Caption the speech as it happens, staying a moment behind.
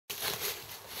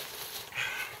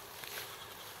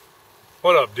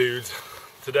What up, dudes?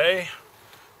 Today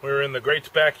we're in the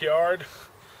great backyard,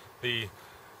 the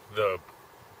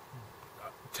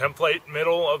template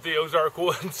middle of the Ozark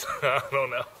Woods. I don't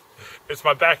know. It's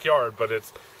my backyard, but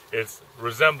it's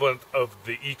resemblant of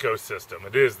the ecosystem.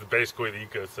 It is basically the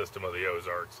ecosystem of the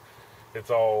Ozarks. It's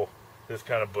all this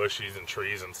kind of bushes and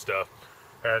trees and stuff.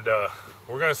 And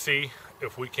we're gonna see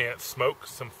if we can't smoke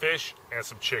some fish and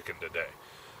some chicken today.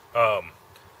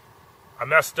 I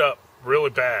messed up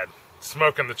really bad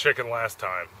smoking the chicken last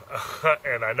time,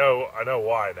 and I know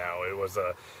why now. It was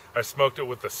I smoked it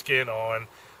with the skin on.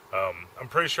 I'm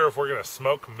pretty sure if we're gonna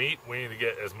smoke meat, we need to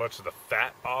get as much of the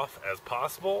fat off as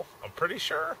possible. I'm pretty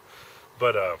sure,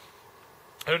 but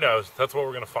who knows? That's what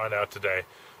we're gonna find out today.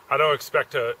 I don't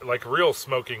expect to, like real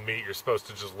smoking meat, you're supposed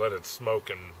to just let it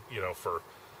smoke and, you know, for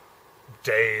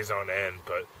days on end,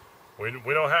 but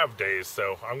we don't have days,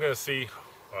 so I'm gonna see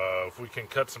if we can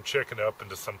cut some chicken up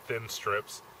into some thin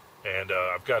strips. And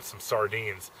I've got some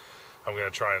sardines I'm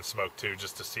going to try and smoke too,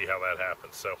 just to see how that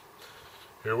happens. So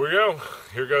here we go.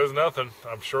 Here goes nothing.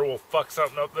 I'm sure we'll fuck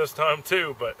something up this time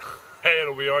too, but hey,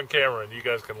 it'll be on camera and you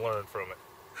guys can learn from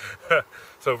it.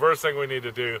 So first thing we need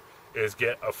to do is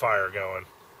get a fire going.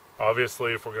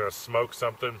 Obviously, if we're going to smoke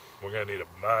something, we're going to need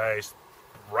a nice,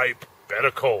 ripe bed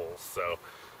of coals. So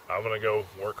I'm going to go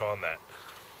work on that.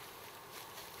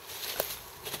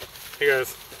 Hey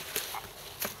guys.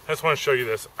 I just want to show you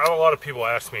this. I have a lot of people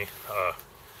ask me,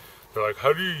 they're like,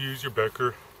 how do you use your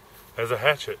Becker as a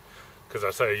hatchet? Because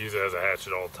I say I use it as a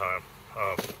hatchet all the time.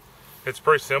 It's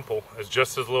pretty simple. It's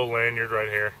just this little lanyard right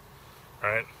here.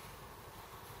 Right?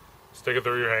 Stick it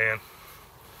through your hand.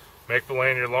 Make the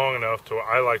lanyard long enough to,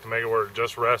 I like to make it where it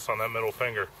just rests on that middle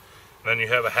finger. And then you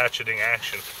have a hatcheting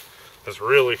action. It's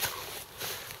really,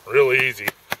 really easy.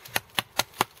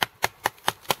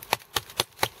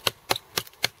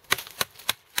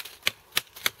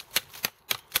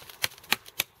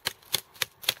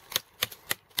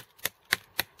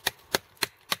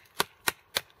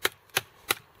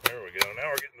 Now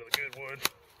we're getting to the good wood.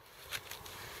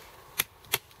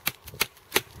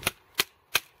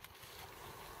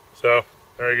 So,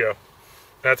 there you go.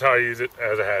 That's how I use it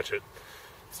as a hatchet.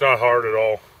 It's not hard at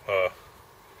all. A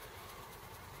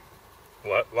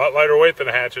lot lighter weight than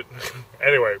a hatchet.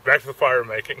 Anyway, back to the fire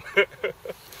making.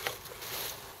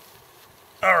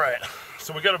 Alright,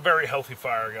 so we got a very healthy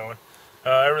fire going.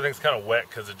 Everything's kind of wet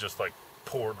because it just like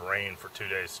poured rain for 2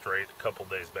 days straight, a couple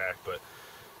days back, but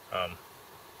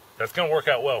that's going to work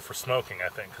out well for smoking, I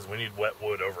think, because we need wet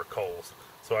wood over coals.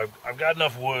 So I've got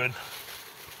enough wood,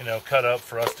 you know, cut up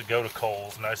for us to go to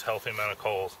coals, nice healthy amount of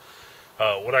coals.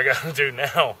 What I got to do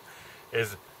now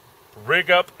is rig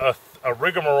up a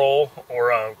rigmarole or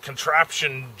a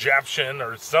contraption, jaption,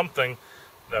 or something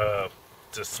to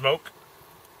smoke,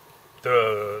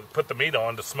 to put the meat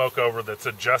on to smoke over that's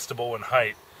adjustable in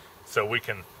height, so we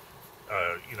can,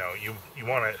 you know, you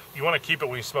want to keep it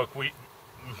when you smoke weed.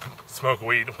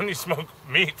 When you smoke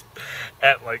meat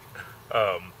at like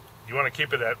you want to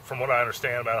keep it at, from what I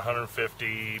understand, about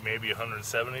 150 maybe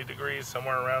 170 degrees,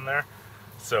 somewhere around there.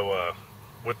 So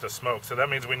with the smoke, so that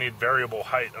means we need variable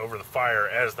height over the fire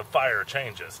as the fire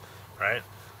changes, right?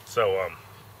 So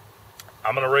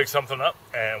I'm gonna rig something up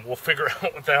and we'll figure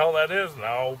out what the hell that is, and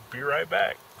I'll be right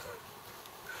back.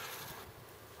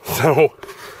 So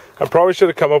I probably should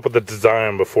have come up with a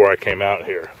design before I came out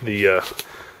here.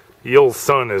 The old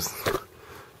sun is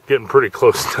getting pretty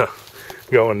close to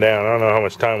going down. I don't know how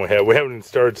much time we have. We haven't even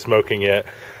started smoking yet,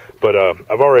 but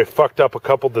I've already fucked up a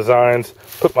couple designs,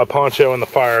 put my poncho in the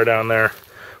fire down there.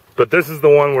 But this is the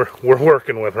one we're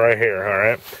working with right here, all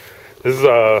right? This is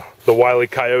the Wile E.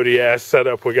 Coyote-ass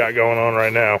setup we got going on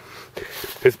right now.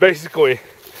 It's basically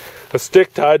a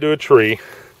stick tied to a tree,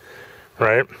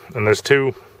 right? And there's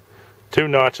two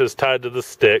notches tied to the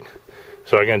stick.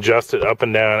 So I can adjust it up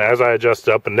and down. As I adjust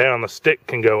it up and down, the stick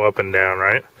can go up and down,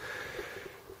 right?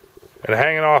 And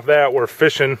hanging off that, we're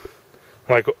fishing,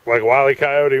 like Wile E.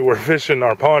 Coyote, we're fishing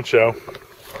our poncho.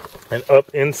 And up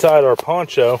inside our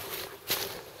poncho,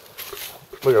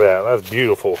 look at that, that's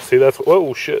beautiful. See, that's,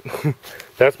 whoa, shit.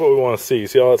 That's what we want to see.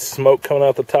 See all that smoke coming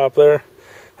out the top there?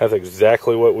 That's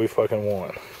exactly what we fucking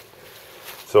want.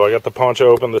 So I got the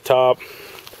poncho open the top.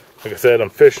 Like I said,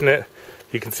 I'm fishing it.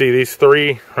 You can see these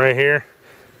three right here.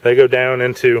 They go down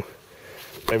into,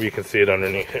 maybe you can see it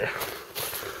underneath here.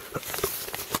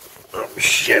 Oh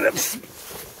shit,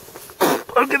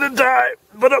 I'm gonna die.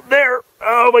 But up there,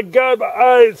 oh my god, my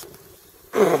eyes.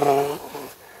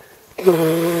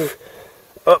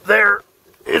 Up there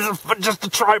is just a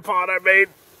tripod I made.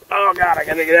 Oh god, I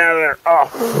gotta get out of there.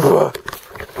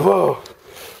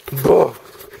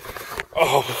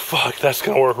 Oh, fuck, that's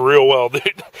gonna work real well,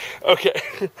 dude. Okay.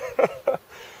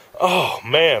 Oh,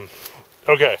 man.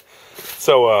 Okay.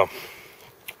 So,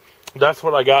 that's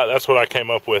what I got. That's what I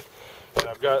came up with. And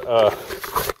I've got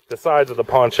the sides of the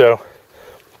poncho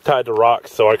tied to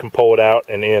rocks so I can pull it out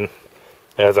and in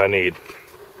as I need.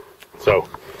 So,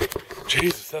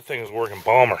 Jesus, that thing is working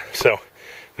bomber. So,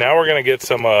 now we're going to get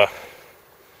some,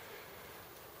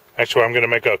 actually, I'm going to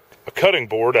make a cutting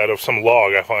board out of some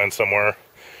log I find somewhere.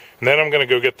 And then I'm going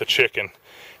to go get the chicken.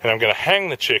 And I'm going to hang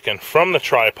the chicken from the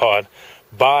tripod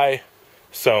by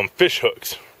some fish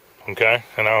hooks. Okay?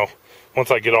 And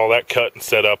once I get all that cut and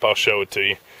set up, I'll show it to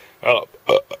you.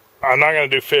 I'm not going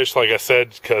to do fish, like I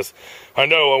said, because I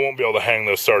know I won't be able to hang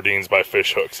those sardines by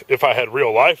fish hooks. If I had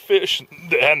real live fish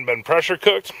that hadn't been pressure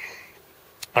cooked,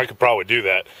 I could probably do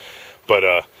that.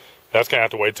 But that's going to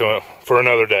have to wait for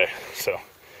another day. So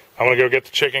I'm going to go get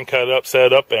the chicken cut up,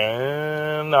 set up,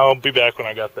 and I'll be back when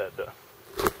I got that done.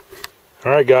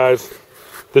 Alright guys,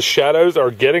 the shadows are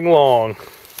getting long.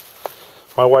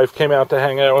 My wife came out to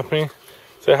hang out with me.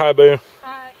 Say hi, boo.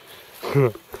 Hi.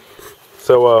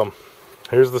 So,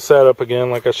 here's the setup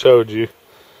again, like I showed you.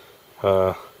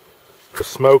 The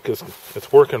smoke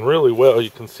it's working really well. You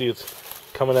can see it's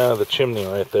coming out of the chimney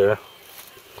right there.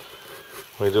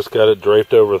 We just got it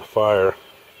draped over the fire.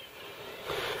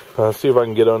 See if I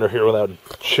can get under here without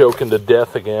choking to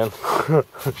death again.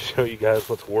 Show you guys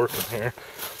what's working here.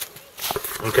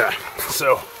 Okay,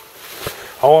 so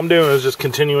all I'm doing is just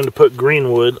continuing to put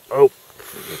green wood. Oh,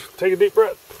 take a deep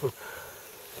breath.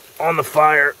 On the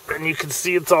fire, and you can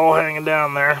see it's all hanging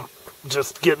down there.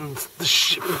 Just getting the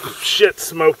shit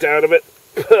smoked out of it.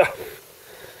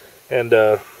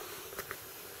 And,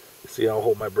 see, I'll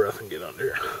hold my breath and get under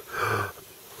here.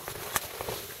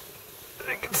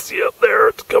 You can see up there,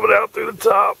 it's coming out through the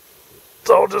top. It's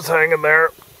all just hanging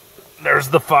there. There's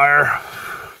the fire.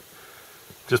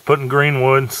 Just putting green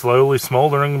wood, slowly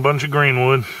smoldering a bunch of green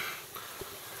wood.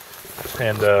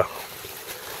 And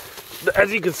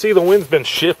as you can see, the wind's been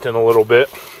shifting a little bit.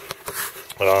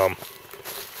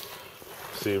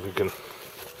 See if we can,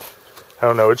 I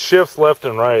don't know, it shifts left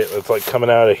and right. It's like coming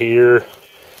out of here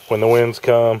when the winds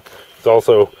come. It's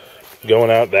also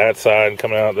going out that side and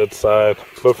coming out that side.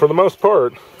 But for the most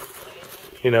part,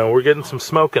 you know, we're getting some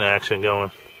smoking action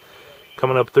going.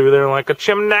 Coming up through there like a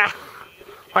chimney.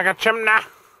 Like a chimney.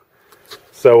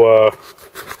 So, all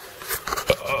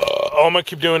I'm going to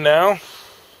keep doing now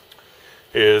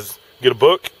is get a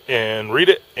book and read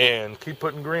it and keep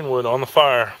putting green wood on the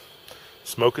fire.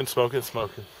 Smoking, smoking,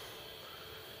 smoking.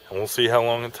 And we'll see how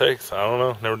long it takes. I don't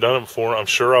know. Never done it before. I'm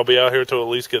sure I'll be out here till at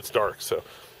least gets dark. So,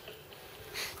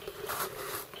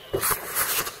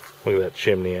 look at that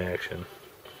chimney action.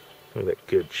 Look at that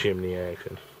good chimney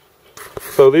action.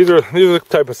 So these are the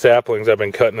type of saplings I've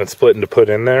been cutting and splitting to put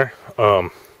in there.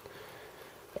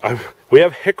 We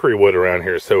have hickory wood around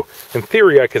here, so in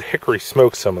theory I could hickory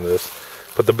smoke some of this.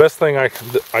 But the best thing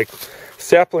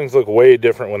saplings look way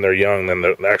different when they're young than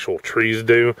the actual trees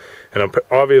do, and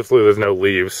obviously there's no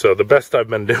leaves. So the best I've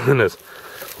been doing is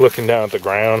looking down at the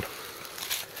ground.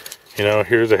 You know,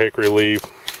 here's a hickory leaf.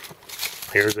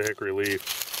 Here's a hickory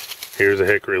leaf. Here's a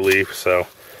hickory leaf. So,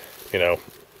 you know,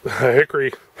 a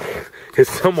hickory is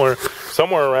somewhere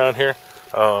around here.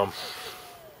 I'm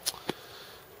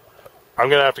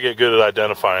going to have to get good at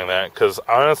identifying that, because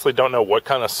I honestly don't know what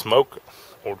kind of smoke,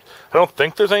 or I don't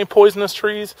think there's any poisonous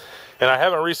trees, and I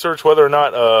haven't researched whether or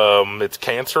not it's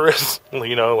cancerous,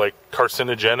 you know, like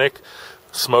carcinogenic,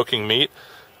 smoking meat.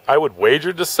 I would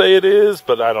wager to say it is,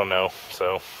 but I don't know.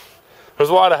 So there's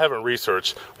a lot I haven't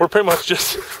researched. We're pretty much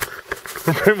just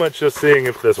seeing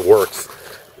if this works,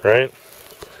 right?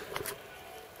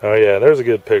 Oh yeah, there's a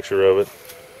good picture of it.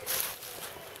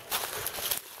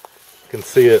 You can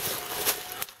see it.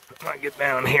 I might get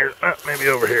down here, maybe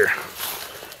over here.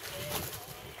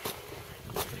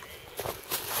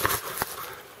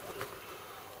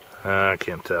 I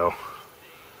can't tell.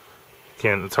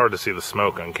 It's hard to see the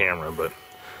smoke on camera, but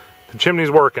the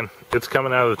chimney's working. It's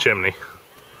coming out of the chimney.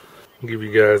 I'll give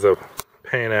you guys a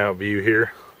pan out view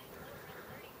here.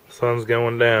 Sun's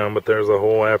going down, but there's a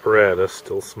whole apparatus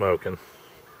still smoking.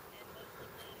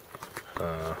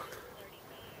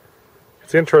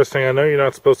 It's interesting. I know you're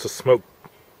not supposed to smoke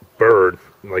bird.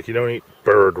 Like, you don't eat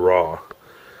bird raw.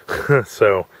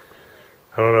 So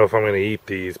I don't know if I'm going to eat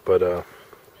these, but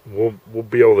we'll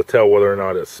be able to tell whether or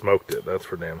not it smoked it. That's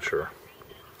for damn sure.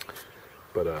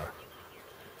 But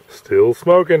still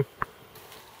smoking.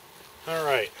 All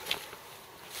right.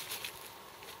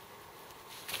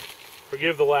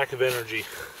 Forgive the lack of energy.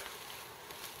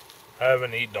 I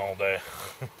haven't eaten all day.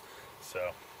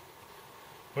 So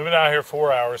we've been out here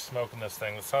 4 hours smoking this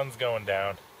thing. The sun's going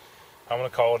down. I'm going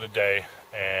to call it a day,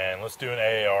 and let's do an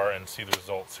AAR and see the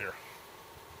results here.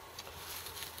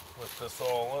 Lift this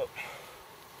all up.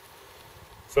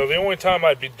 So the only time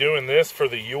I'd be doing this for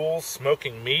the EWLS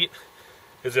smoking meat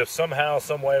is if somehow,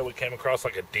 some way we came across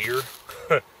like a deer,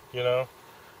 you know,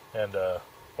 and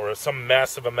or some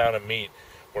massive amount of meat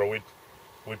where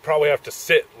we'd probably have to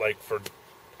sit like for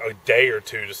a day or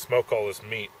two to smoke all this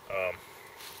meat.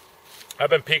 I've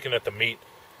been peeking at the meat,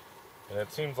 and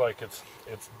it seems like it's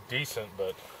decent,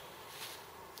 but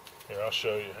here, I'll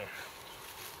show you.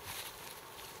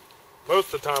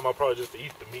 Most of the time, I'll probably just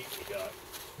eat the meat we got.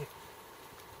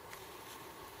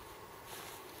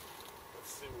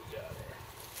 Let's see what we got here.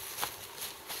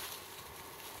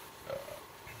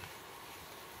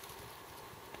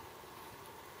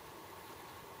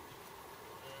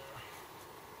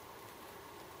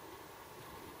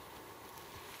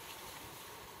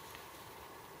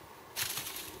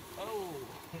 Oh,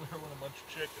 there went a bunch of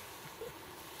chicken.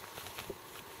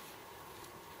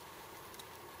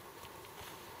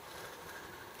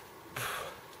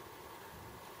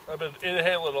 I've been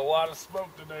inhaling a lot of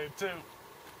smoke today too.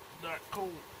 Not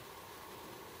cool.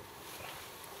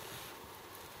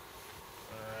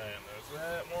 Alright, there's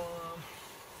that one.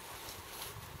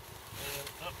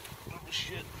 And oh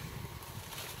shit.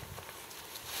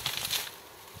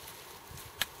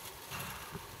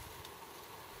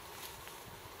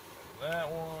 There's that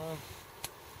one.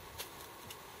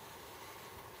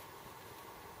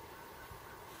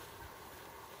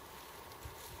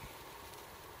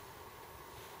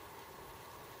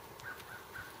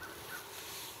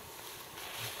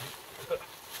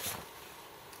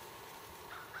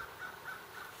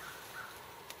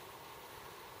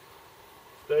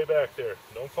 Stay back there.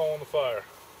 Don't fall in the fire.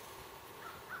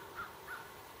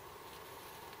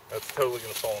 That's totally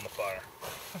going to fall in the fire.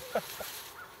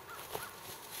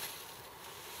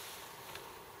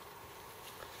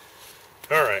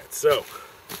 Alright, so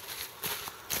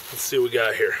let's see what we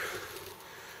got here.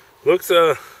 Looks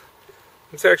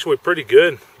actually pretty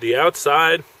good. The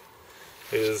outside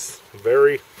is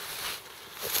very,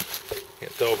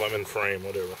 can't tell if I'm in frame,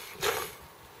 whatever.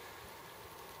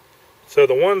 So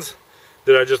the ones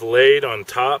that I just laid on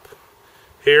top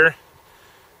here,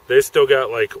 they still got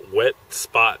like wet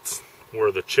spots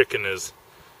where the chicken is,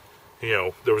 you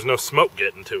know, there was no smoke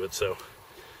getting to it, so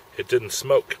it didn't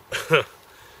smoke.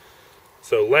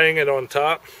 So laying it on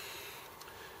top,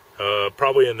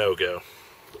 probably a no-go.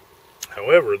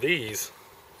 However, these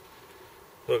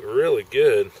look really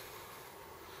good.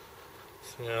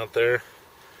 See out there?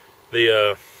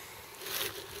 The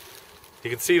you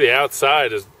can see the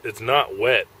outside it's not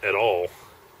wet at all,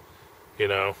 you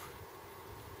know.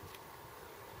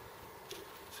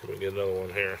 Let's see if we can get another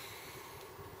one here.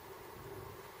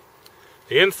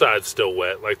 The inside's still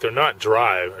wet, like they're not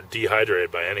dry or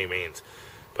dehydrated by any means,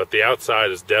 but the outside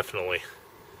is definitely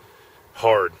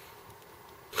hard.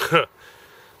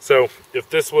 So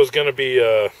if this was going to be,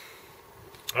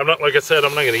 I'm not, like I said,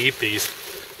 I'm not going to eat these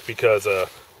because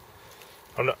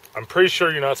I'm pretty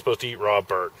sure you're not supposed to eat raw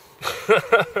bird.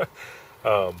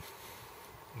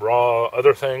 Raw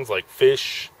other things like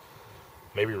fish,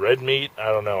 maybe red meat, I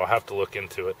don't know, I'll have to look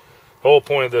into it. The whole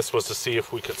point of this was to see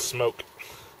if we could smoke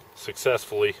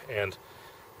successfully, and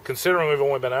considering we've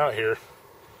only been out here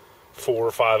 4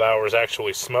 or 5 hours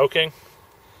actually smoking,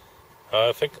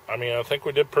 I think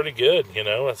we did pretty good, you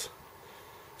know. It's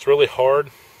really hard.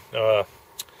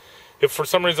 If for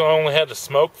some reason I only had to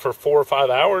smoke for 4 or 5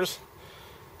 hours,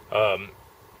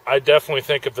 I definitely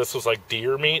think if this was like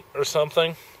deer meat or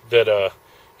something, that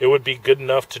it would be good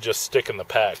enough to just stick in the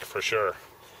pack for sure.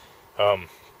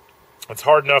 It's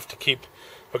hard enough to keep.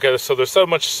 Okay, so there's so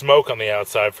much smoke on the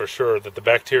outside for sure that the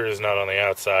bacteria is not on the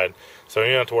outside, so you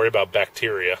don't have to worry about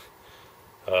bacteria.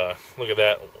 Look at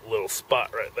that little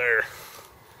spot right there.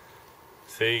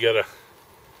 See, you gotta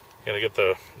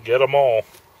get them all.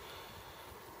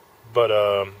 But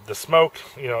the smoke,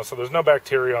 you know, so there's no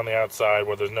bacteria on the outside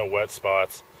where there's no wet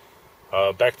spots.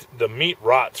 The meat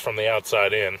rots from the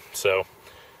outside in. So,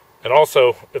 and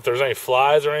also, if there's any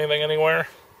flies or anything anywhere,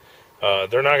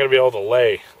 they're not going to be able to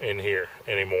lay in here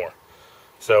anymore.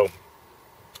 So,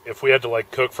 if we had to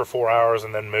like cook for 4 hours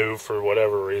and then move for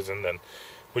whatever reason, then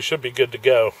we should be good to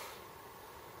go.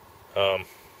 You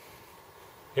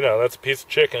know, that's a piece of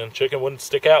chicken. Chicken wouldn't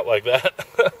stick out like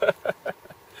that.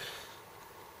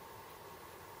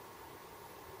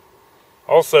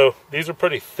 Also, these are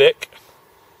pretty thick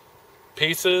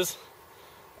pieces.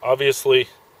 Obviously,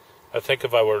 I think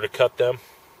if I were to cut them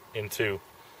into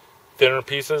thinner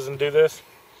pieces and do this,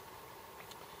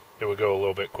 it would go a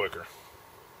little bit quicker.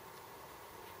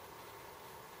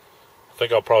 I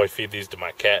think I'll probably feed these to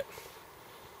my cat.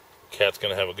 Cat's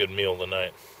gonna have a good meal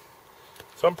tonight.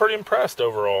 So I'm pretty impressed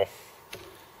overall.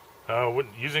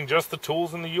 Using just the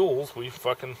tools and the EWLS, we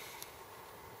fucking...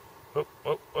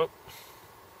 Oh.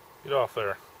 Get off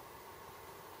there.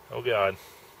 Oh God.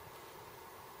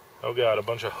 Oh God, a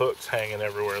bunch of hooks hanging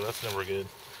everywhere. That's never good.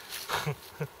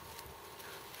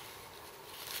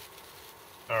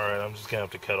 Alright, I'm just gonna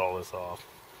have to cut all this off.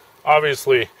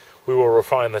 Obviously, we will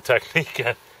refine the technique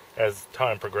as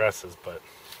time progresses, but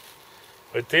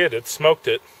it did. It smoked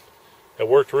it. It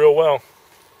worked real well,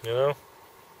 you know?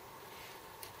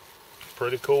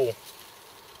 Pretty cool.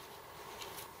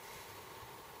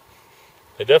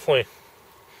 They definitely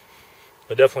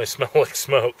smell like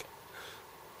smoke.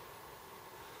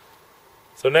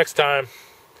 So next time,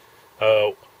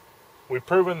 we've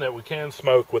proven that we can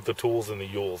smoke with the tools and the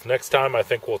EWLS. Next time, I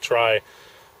think we'll try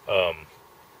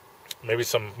maybe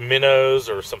some minnows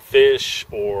or some fish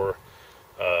or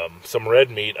some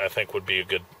red meat. I think would be a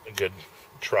good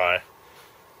try.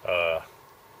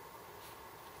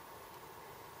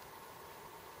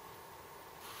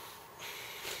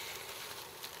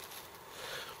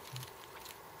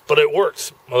 But it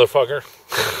works, motherfucker.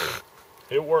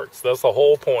 It works. That's the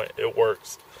whole point. It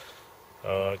works.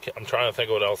 I'm trying to think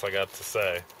of what else I got to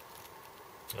say.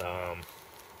 I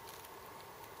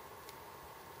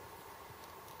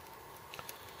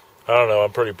don't know.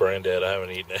 I'm pretty brain dead. I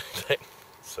haven't eaten anything.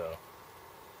 So,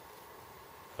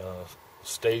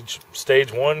 stage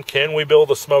one. Can we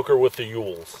build a smoker with the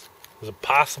EWLS? Is it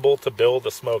possible to build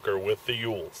a smoker with the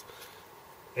EWLS?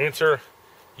 Answer: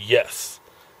 yes.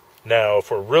 Now, if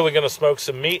we're really going to smoke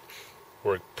some meat,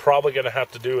 we're probably going to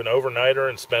have to do an overnighter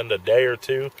and spend a day or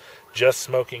two just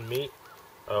smoking meat.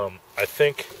 I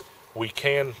think we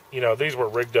can, these were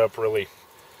rigged up really,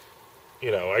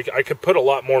 I could put a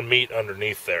lot more meat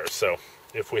underneath there. So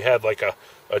if we had like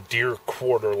a deer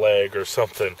quarter leg or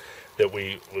something that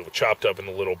we chopped up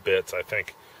into little bits, I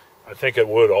think it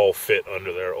would all fit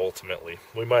under there ultimately.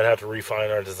 We might have to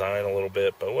refine our design a little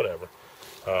bit, but whatever.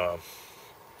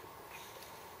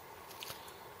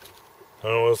 I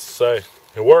don't know what else to say.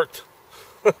 It worked.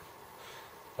 I'm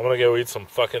gonna go eat some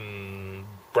fucking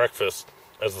breakfast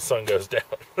as the sun goes down.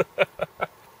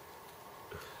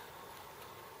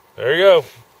 There you go.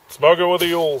 Smoker with the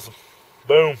EWLS.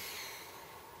 Boom.